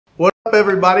What's up,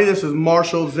 everybody? This is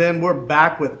Marshall Zinn. We're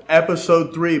back with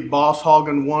episode 3, Boss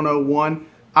Hoggin101.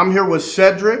 I'm here with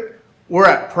Cedric. We're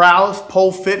at Prowess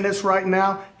Pole Fitness right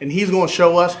now, and he's going to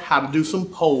show us how to do some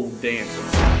pole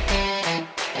dancing.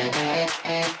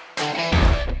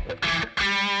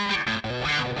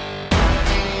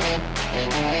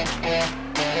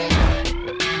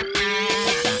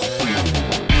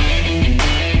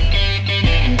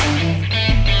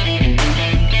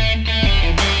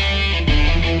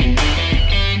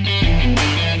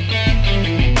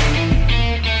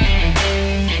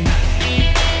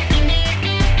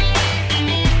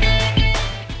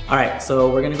 Alright, so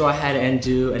we're going to go ahead and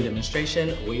do a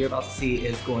demonstration. What you're about to see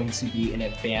is going to be an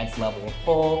advanced level of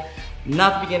pole,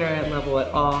 not the beginner level at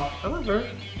all. However,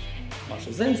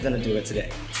 Marshall Zinn's going to do it today.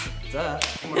 Duh.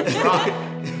 I'm going to try.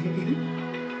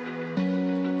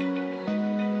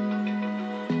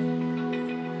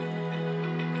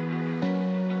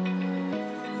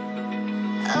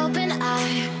 Open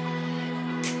eye,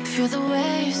 feel the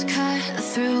waves cut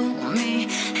through me,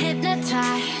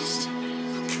 hypnotized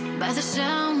by the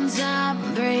sounds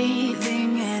I'm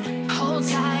breathing in. Hold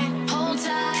tight,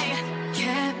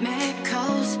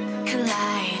 chemicals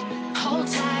collide. Hold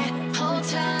tight, hold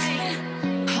tight,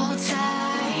 hold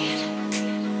tight.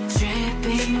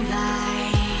 Dripping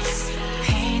lights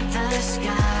paint the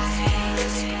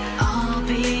skies, all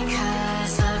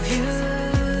because of you.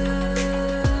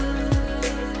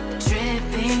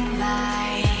 Dripping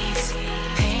lights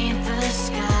paint the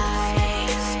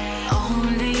skies,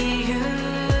 only you.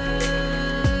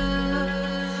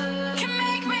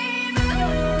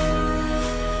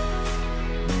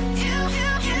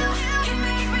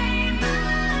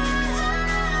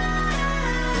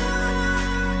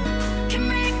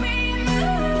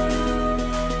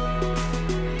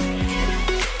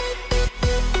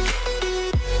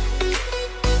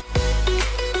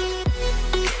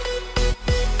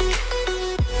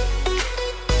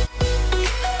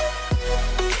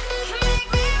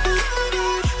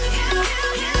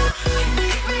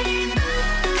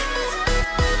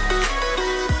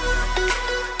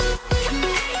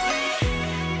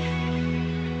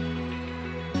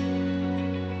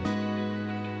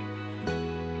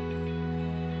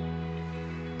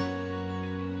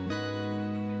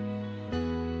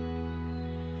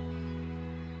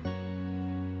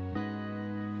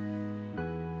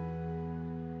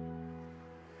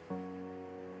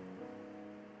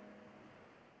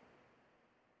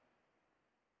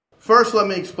 First, let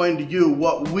me explain to you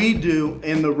what we do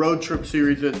in the road trip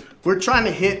series is we're trying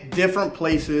to hit different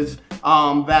places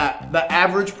that the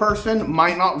average person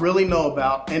might not really know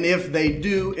about. And if they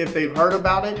do, if they've heard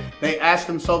about it, they ask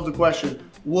themselves the question,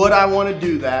 would I want to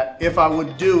do that? If I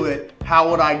would do it, how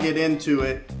would I get into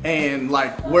it? And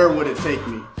like, where would it take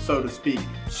me, so to speak?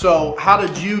 So how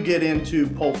did you get into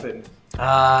pole fitness?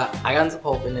 I got into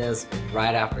pole fitness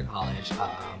right after college.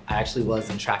 I actually was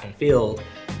in track and field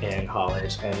in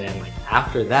college, and then like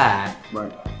after that,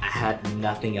 right, I had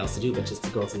nothing else to do but just to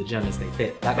go to the gym and stay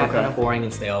fit. That got kind of boring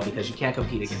and stale because you can't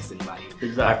compete against anybody.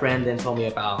 Exactly. My friend then told me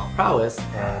about Prowess,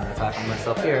 and that's how I found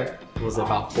myself here. It was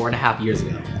about 4.5 years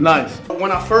ago. Nice.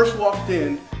 When I first walked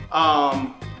in,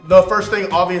 the first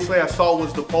thing obviously I saw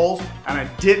was the poles, and I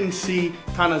didn't see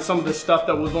kind of some of the stuff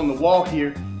that was on the wall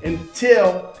here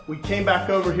until we came back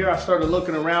over here. I started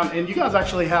looking around, and you guys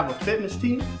actually have a fitness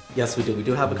team? Yes, we do. We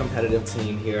do have a competitive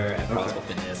team here at Prowess Pole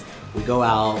Fitness. We go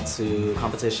out to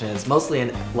competitions, mostly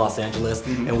in Los Angeles,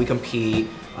 and we compete.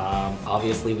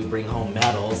 Obviously, we bring home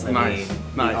medals. I mean,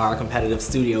 we are a competitive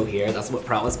studio here. That's what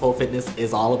Prowess Pole Fitness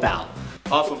is all about.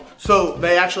 Awesome. So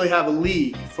they actually have a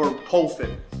league for pole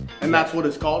fitness, and that's what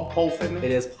it's called, pole fitness?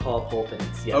 It is called pole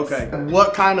fitness, yes. Okay.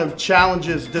 What kind of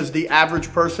challenges does the average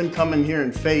person come in here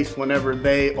and face whenever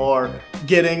they are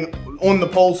getting on the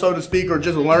pole, so to speak, or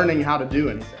just learning how to do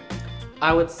anything?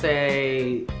 I would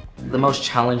say the most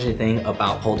challenging thing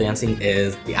about pole dancing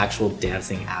is the actual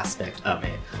dancing aspect of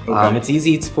it. Okay. It's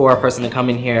easy for a person to come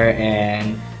in here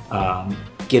and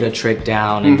get a trick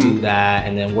down and do that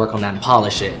and then work on that and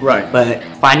polish it. Right. But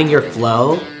finding your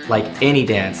flow, like any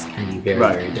dance, can be very,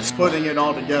 very difficult. Just putting it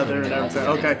all together and everything.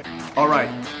 Okay. All right.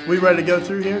 We ready to go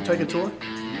through here? Take a tour?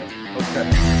 Yeah.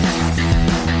 Okay.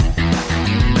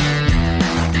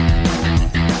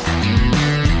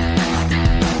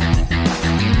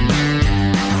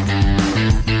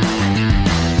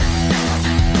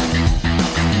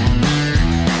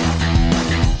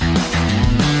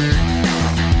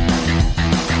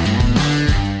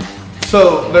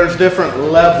 So there's different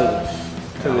levels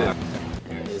to this.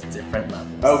 There is different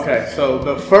levels. Okay, so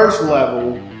the first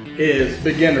level is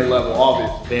beginner level,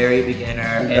 obviously. Very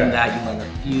beginner, in that you learn a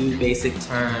few basic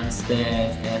turns,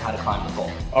 spins, and how to climb the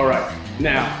pole. All right,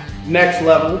 now, next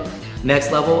level.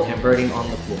 Next level, inverting on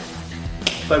the floor.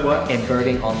 Say what?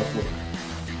 Inverting on the floor.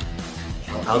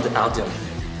 I'll do it.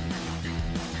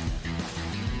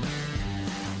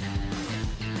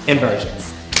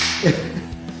 Inversions.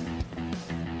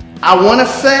 I want to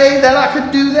say that I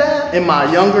could do that in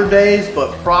my younger days,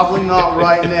 but probably not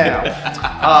right now.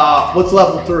 What's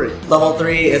level 3? Level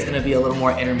 3 is going to be a little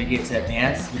more intermediate to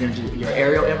advanced. You're going to do your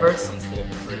aerial inverts, so instead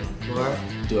of inverting on the floor,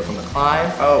 do it from the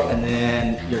climb. Oh. And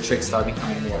then your tricks start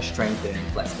becoming more strength and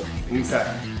flexibility based. Okay.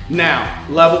 Now,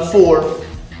 level 4,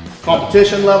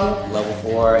 competition level. Level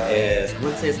 4 is, I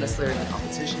wouldn't say it's necessarily the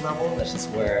competition level. That's just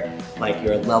where, like,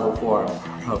 your level 4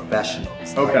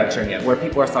 professionals are entering it, where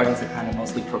people are starting to kind of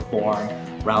mostly perform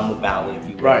around the valley, if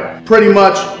you will. Right. Pretty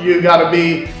much, you got to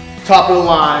be top of the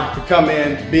line to come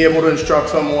in, be able to instruct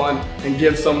someone, and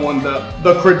give someone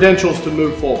the credentials to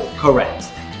move forward. Correct.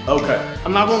 Okay.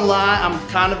 I'm not gonna lie, I'm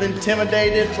kind of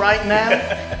intimidated right now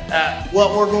at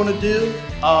what we're gonna do.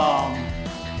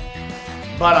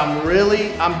 But I'm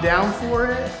down for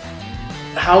it.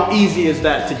 How easy is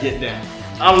that to get down?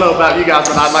 I don't know about you guys,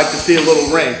 but I'd like to see a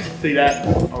little ring. See that?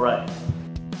 All right.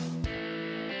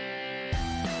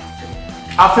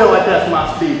 I feel like that's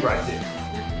my speed right there.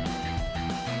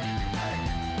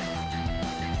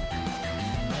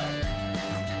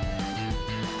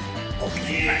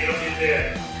 Yeah, you'll get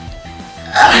there.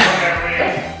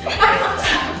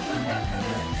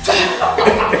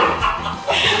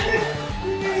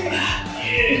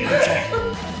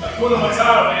 One more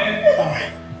time, man.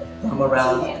 Thumb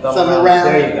around. Thumb around.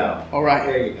 There you go. All right.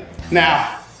 There you go.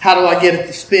 Now, how do I get it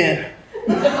to spin?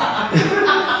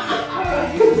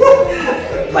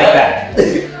 Like that.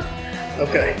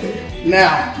 Okay.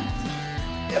 Now,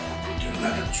 if we do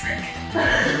another trick.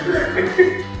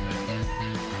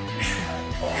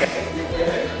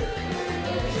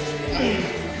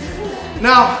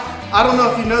 Now, I don't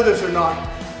know if you know this or not,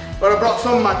 but I brought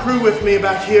some of my crew with me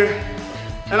back here,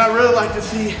 and I'd really like to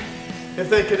see if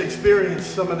they could experience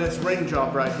some of this ring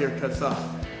job right here, because I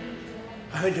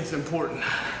think it's important.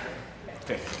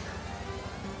 Okay.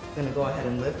 Gonna go ahead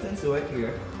and lift into it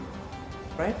here.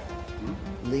 Right?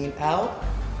 Lean out.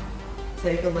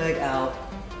 Take a leg out.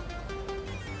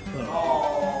 Boom.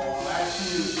 Oh, that's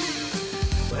huge.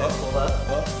 Pull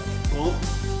up. Cool.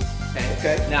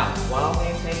 Okay. Now, while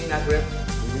maintaining that grip,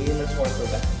 lean the torso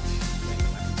back.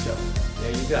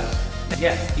 There you go.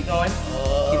 Yes, keep going.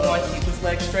 Keep going. Keep this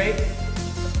leg straight.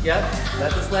 Yep.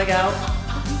 Let this leg out.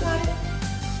 You got it.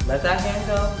 Let that hand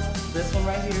go. This one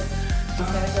right here. This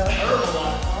hand go.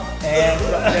 And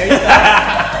there you go.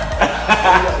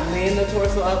 Lean the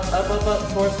torso up,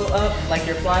 torso up, like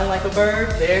you're flying like a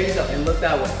bird. There you go. And look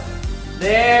that way.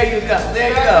 There you go. There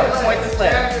you go. Point this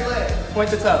leg. Point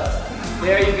the toes.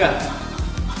 There you go.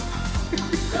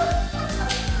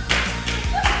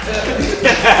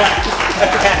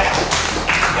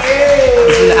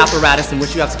 This is an apparatus in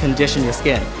which you have to condition your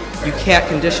skin. You can't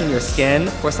condition your skin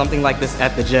for something like this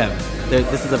at the gym.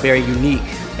 This is a very unique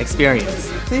experience.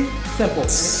 See? Simple.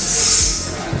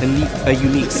 A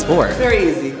unique sport. Very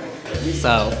easy.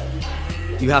 So,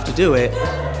 you have to do it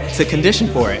to condition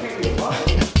for it.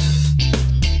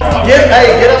 Get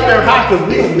up there high, because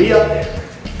we gonna be up there.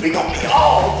 We gonna be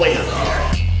all the way up there.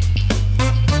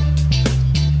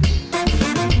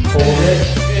 Hold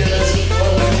it.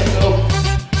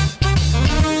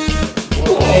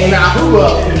 Now who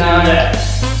up? Now that.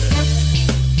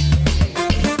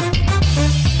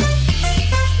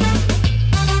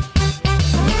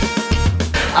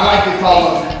 I like to call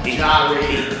them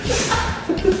gyrators.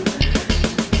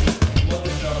 What the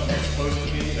job is supposed to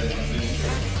be that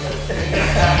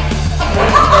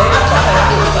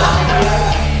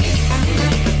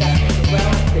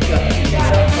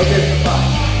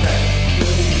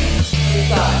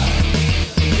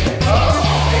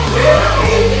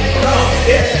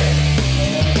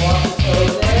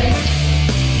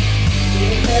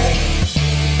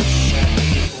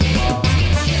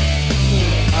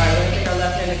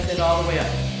all the way up.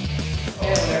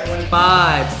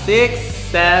 5, 6,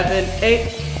 7,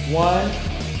 8. 1,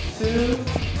 2,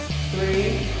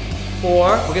 3,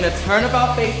 4. We're gonna turn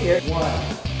about face here. 1,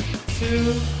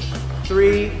 2,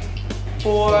 3,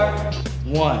 4.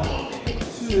 1,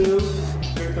 2,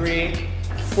 3,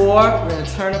 4. We're gonna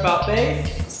turn about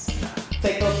face.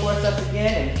 Take those 4 steps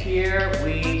again, and here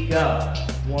we go.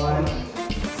 1,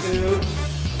 2,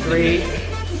 3,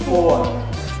 4.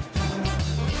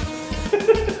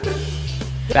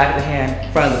 Back of the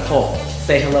hand, front of the pole.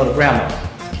 Say hello to grandma.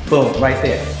 Boom, right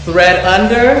there. Thread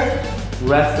under,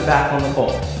 rest the back on the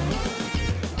pole.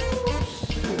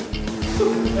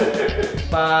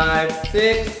 5,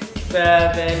 6,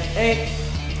 7, 8.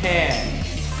 Hand,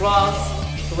 cross,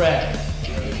 thread.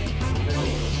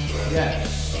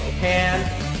 Yes. Hand,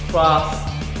 cross,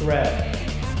 thread.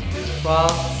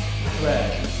 Cross, thread.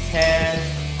 Hand,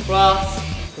 cross,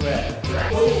 thread.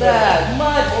 Look at that.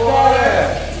 Much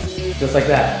better. Just like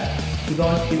that. Keep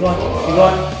going, keep going, keep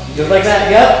going. Just like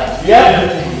that. Yep, yep,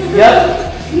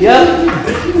 yep, yep,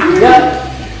 yep.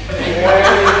 There you go.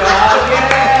 Yeah.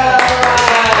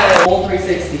 Pole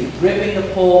 360. Gripping the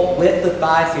pole with the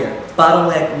thighs here. Bottom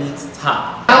leg meets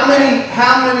top. How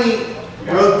many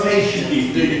rotations do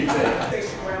you take?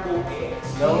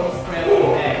 No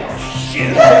scrambled eggs.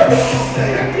 Shit. There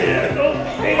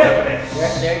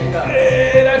you go.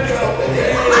 Hey, that's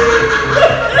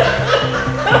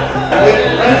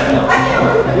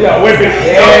yeah, whip it.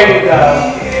 There you go.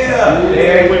 Yeah.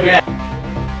 There you go.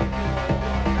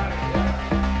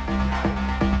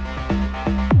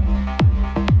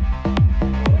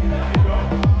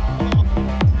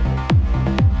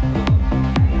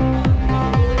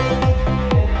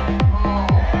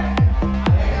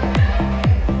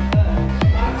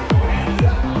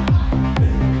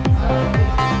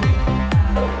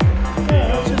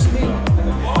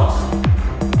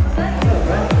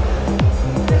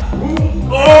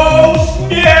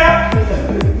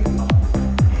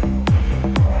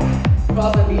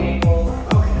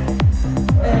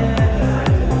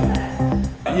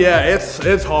 Yeah,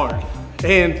 it's hard,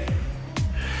 and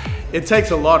it takes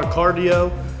a lot of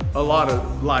cardio, a lot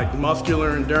of like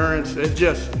muscular endurance.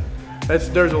 There's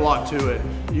a lot to it.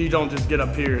 You don't just get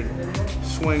up here and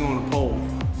swing on a pole.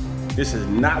 This is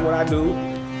not what I do.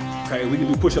 Okay, we can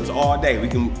do push-ups all day. We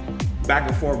can back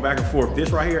and forth, back and forth.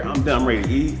 This right here, I'm done. I'm ready to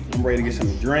eat. I'm ready to get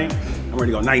something to drink. I'm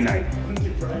ready to go night-night.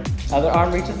 Other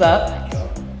arm reaches up.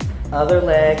 Other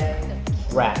leg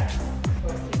wraps.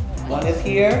 One is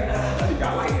here.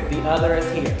 The other is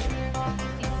here.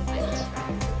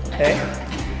 Okay.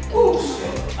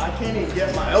 I can't even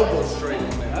get my elbow straight on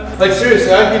that. Like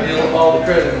seriously, I give you all the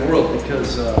credit in the world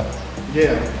because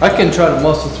Yeah. I can try to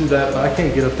muscle through that, but I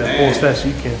can't get up that pole as fast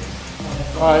as you can.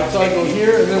 All right, so I go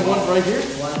here and then one right here.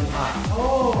 One high.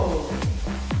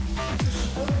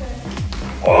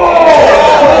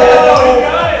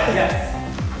 Yes.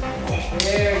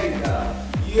 There you go.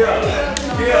 Yeah.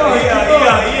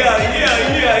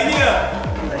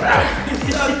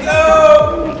 Let's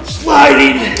go.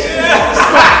 Sliding.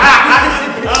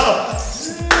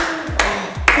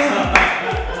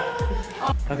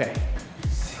 Okay.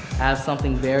 I have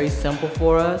something very simple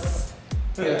for us.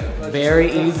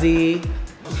 Very easy.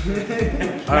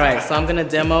 All right, so I'm gonna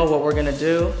demo what we're gonna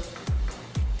do.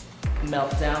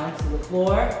 Melt down to the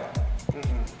floor.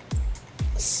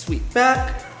 Sweep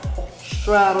back.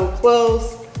 Straddle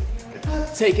close.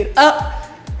 Take it up.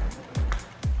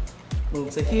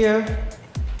 Move to here.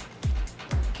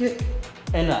 Kick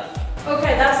and up.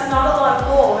 Okay, that's not a lot of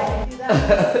pull. I can do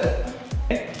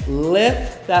that.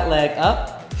 Lift that leg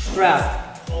up. Straddle.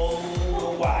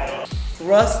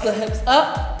 Thrust the hips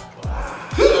up.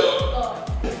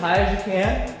 As high as you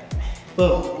can.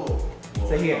 Boom.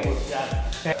 So here.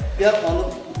 Okay. Yep, on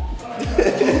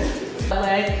the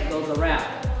leg goes around.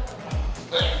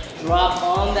 Drop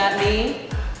on that knee.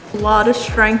 A lot of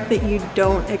strength that you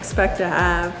don't expect to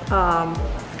have.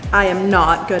 I am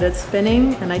not good at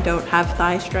spinning and I don't have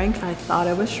thigh strength. I thought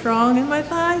I was strong in my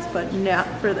thighs, but not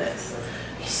for this.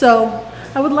 So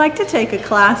I would like to take a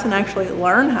class and actually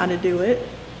learn how to do it.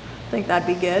 I think that'd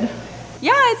be good.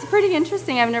 Yeah, it's pretty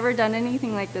interesting. I've never done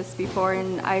anything like this before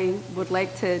and I would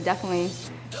like to definitely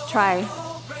try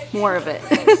more of it.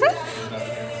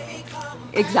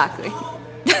 Exactly.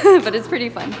 But it's pretty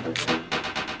fun.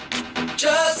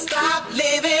 Just stop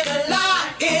living a lie.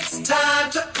 It's time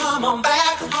to come on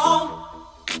back home.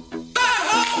 Back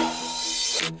home.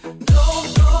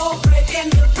 Don't go breaking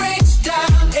the bridge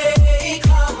down. Hey,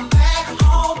 come back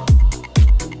home.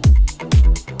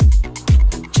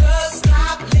 Just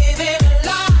stop living a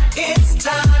lie. It's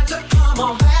time to come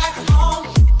on back home.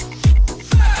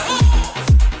 Back home.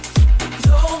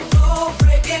 Don't go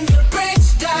breaking the bridge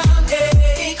down.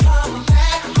 Hey, come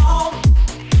back home.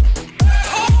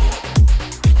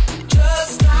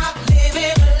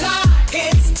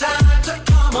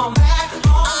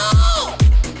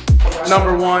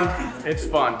 Number one, it's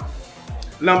fun.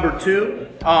 Number two,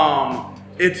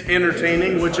 it's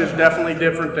entertaining, which is definitely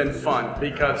different than fun,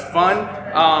 because fun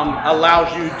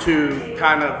allows you to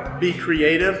kind of be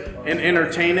creative, and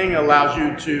entertaining allows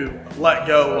you to let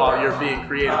go while you're being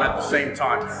creative at the same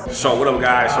time. So what up,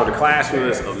 guys? So the class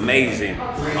was amazing.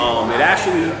 It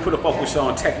actually put a focus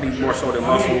on technique more so than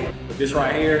muscle. But this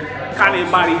right here kind of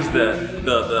embodies the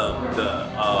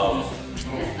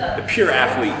the pure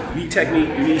athlete. You need technique,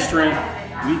 you need strength,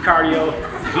 you need cardio,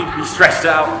 you need to be stretched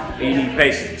out, and you need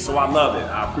patience. So I love it.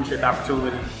 I appreciate the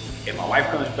opportunity. If my wife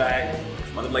comes back, if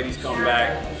some other ladies come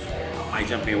back, I might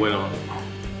jump in with them.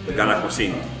 But y'all not gonna see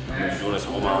me. I'm doing this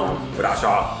on my own without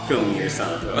y'all filming me this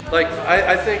time. Like,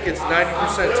 I think it's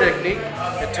 90% technique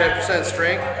and 10%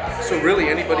 strength, so really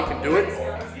anybody can do it.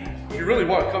 If you really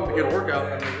want to come to get a workout,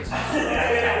 I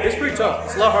mean, it's pretty tough.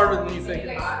 It's a lot harder than you think.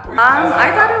 I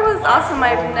thought it was awesome.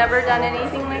 I've never done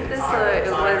anything like this, so it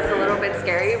was a little bit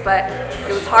scary, but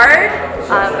it was hard,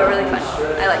 but really fun.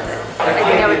 I liked it. I think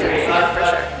I would do this again for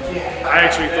sure. I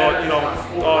actually thought,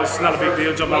 it's not a big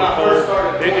deal jumping out of the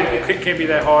pole. It can't be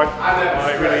that hard.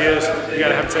 It really is. You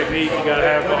gotta have technique, you gotta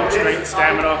have strength,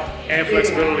 stamina, and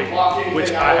flexibility,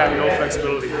 which I have no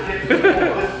flexibility.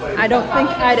 I don't think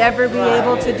I'd ever be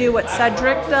able to do what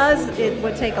Cedric does. It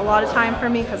would take a lot of time for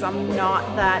me because I'm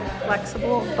not that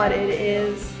flexible, but it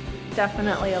is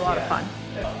definitely a lot of fun.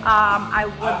 I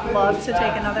would love to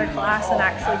take another class and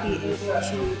actually be able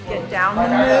to get down the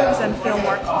moves and feel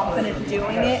more confident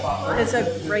doing it. It's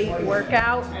a great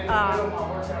workout.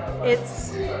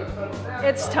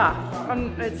 It's tough.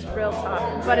 It's real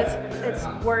tough, but it's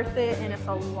worth it, and it's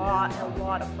a lot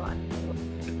of fun.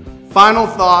 Final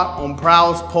thought on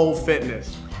Prowess Pole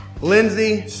Fitness.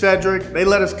 Lindsay, Cedric, they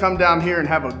let us come down here and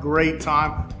have a great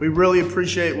time. We really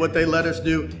appreciate what they let us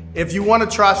do. If you want to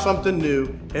try something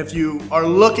new, if you are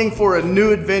looking for a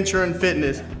new adventure in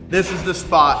fitness, this is the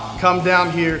spot. Come down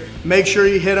here, make sure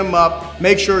you hit them up.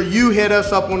 Make sure you hit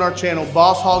us up on our channel,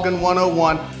 Boss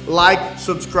Hoggin101. Like,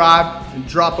 subscribe, and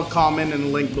drop a comment in the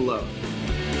link below.